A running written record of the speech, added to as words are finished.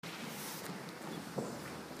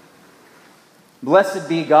Blessed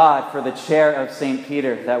be God for the chair of St.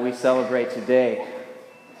 Peter that we celebrate today.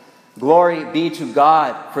 Glory be to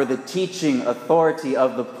God for the teaching authority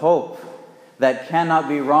of the Pope that cannot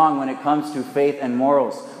be wrong when it comes to faith and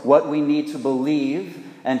morals, what we need to believe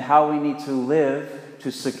and how we need to live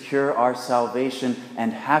to secure our salvation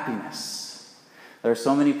and happiness. There are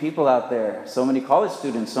so many people out there, so many college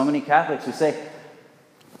students, so many Catholics who say,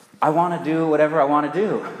 I want to do whatever I want to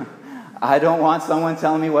do. I don't want someone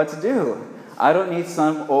telling me what to do. I don't need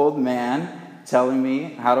some old man telling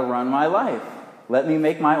me how to run my life. Let me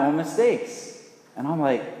make my own mistakes. And I'm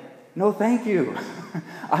like, no, thank you.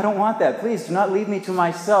 I don't want that. Please do not leave me to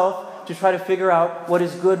myself to try to figure out what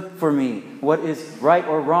is good for me, what is right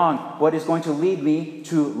or wrong, what is going to lead me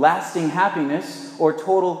to lasting happiness or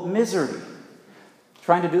total misery.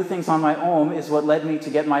 Trying to do things on my own is what led me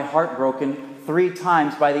to get my heart broken 3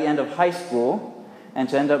 times by the end of high school and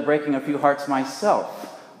to end up breaking a few hearts myself.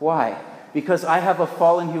 Why? Because I have a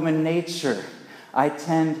fallen human nature. I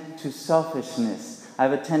tend to selfishness. I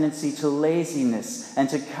have a tendency to laziness and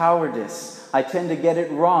to cowardice. I tend to get it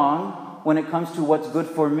wrong when it comes to what's good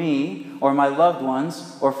for me or my loved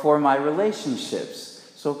ones or for my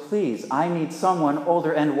relationships. So please, I need someone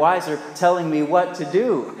older and wiser telling me what to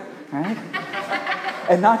do, right?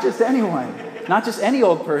 And not just anyone, not just any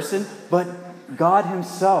old person, but God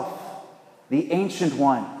himself, the ancient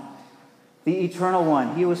one, the eternal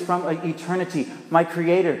one. He was from eternity, my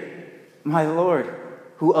creator, my Lord,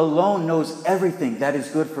 who alone knows everything that is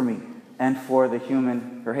good for me and for the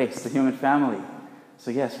human race, the human family. So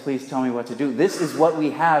yes, please tell me what to do. This is what we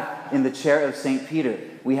have in the chair of St. Peter.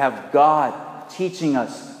 We have God teaching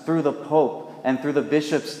us through the Pope and through the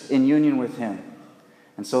bishops in union with him.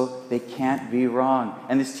 And so they can't be wrong.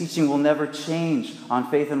 And this teaching will never change on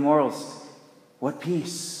faith and morals. What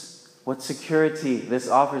peace! What security this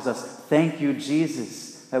offers us. Thank you,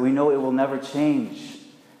 Jesus, that we know it will never change.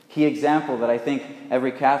 Key example that I think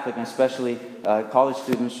every Catholic, and especially college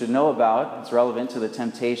students, should know about. It's relevant to the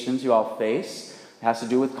temptations you all face. It has to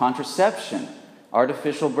do with contraception,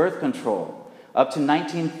 artificial birth control. Up to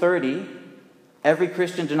 1930, every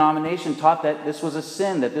Christian denomination taught that this was a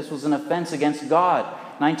sin, that this was an offense against God.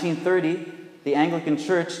 1930, the Anglican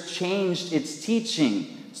Church changed its teaching,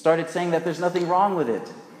 started saying that there's nothing wrong with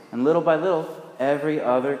it. And little by little, every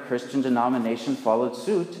other Christian denomination followed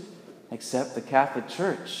suit, except the Catholic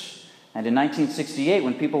Church. And in 1968,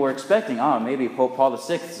 when people were expecting, maybe Pope Paul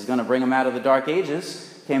VI is going to bring them out of the Dark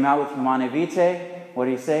Ages, came out with Humanae Vitae. What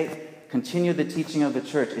did he say? Continue the teaching of the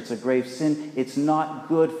Church. It's a grave sin. It's not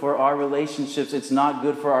good for our relationships. It's not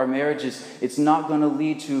good for our marriages. It's not going to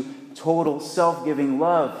lead to total self-giving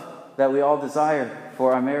love that we all desire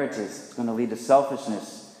for our marriages. It's going to lead to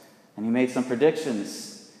selfishness. And he made some predictions.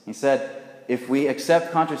 He said, if we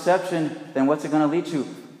accept contraception, then what's it going to lead to?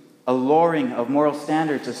 A lowering of moral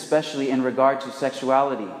standards, especially in regard to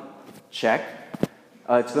sexuality. Check.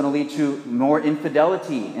 It's going to lead to more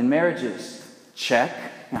infidelity in marriages. Check.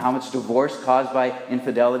 And how much divorce caused by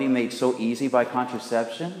infidelity made so easy by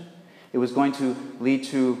contraception? It was going to lead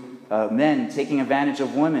to men taking advantage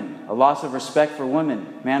of women, a loss of respect for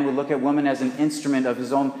women. Man would look at women as an instrument of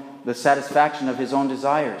his own, the satisfaction of his own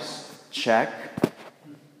desires. Check.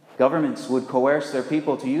 Governments would coerce their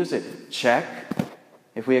people to use it. Check.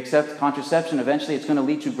 If we accept contraception, eventually it's going to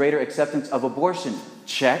lead to greater acceptance of abortion.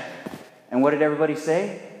 Check. And what did everybody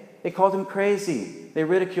say? They called him crazy. They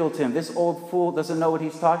ridiculed him. This old fool doesn't know what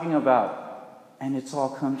he's talking about. And it's all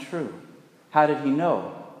come true. How did he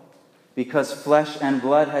know? Because flesh and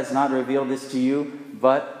blood has not revealed this to you,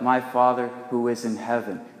 but my Father who is in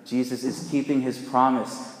heaven. Jesus is keeping his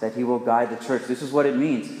promise that he will guide the church. This is what it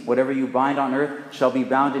means. Whatever you bind on earth shall be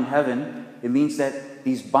bound in heaven. It means that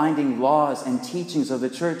these binding laws and teachings of the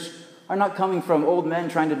church are not coming from old men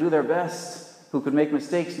trying to do their best who could make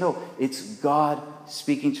mistakes. No, it's God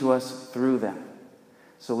speaking to us through them.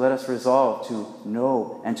 So let us resolve to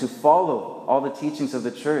know and to follow all the teachings of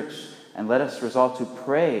the church. And let us resolve to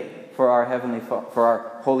pray for our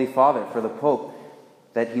Holy Father, for the Pope,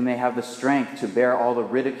 that he may have the strength to bear all the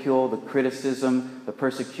ridicule, the criticism, the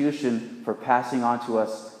persecution for passing on to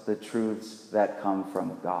us the truths that come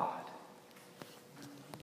from God.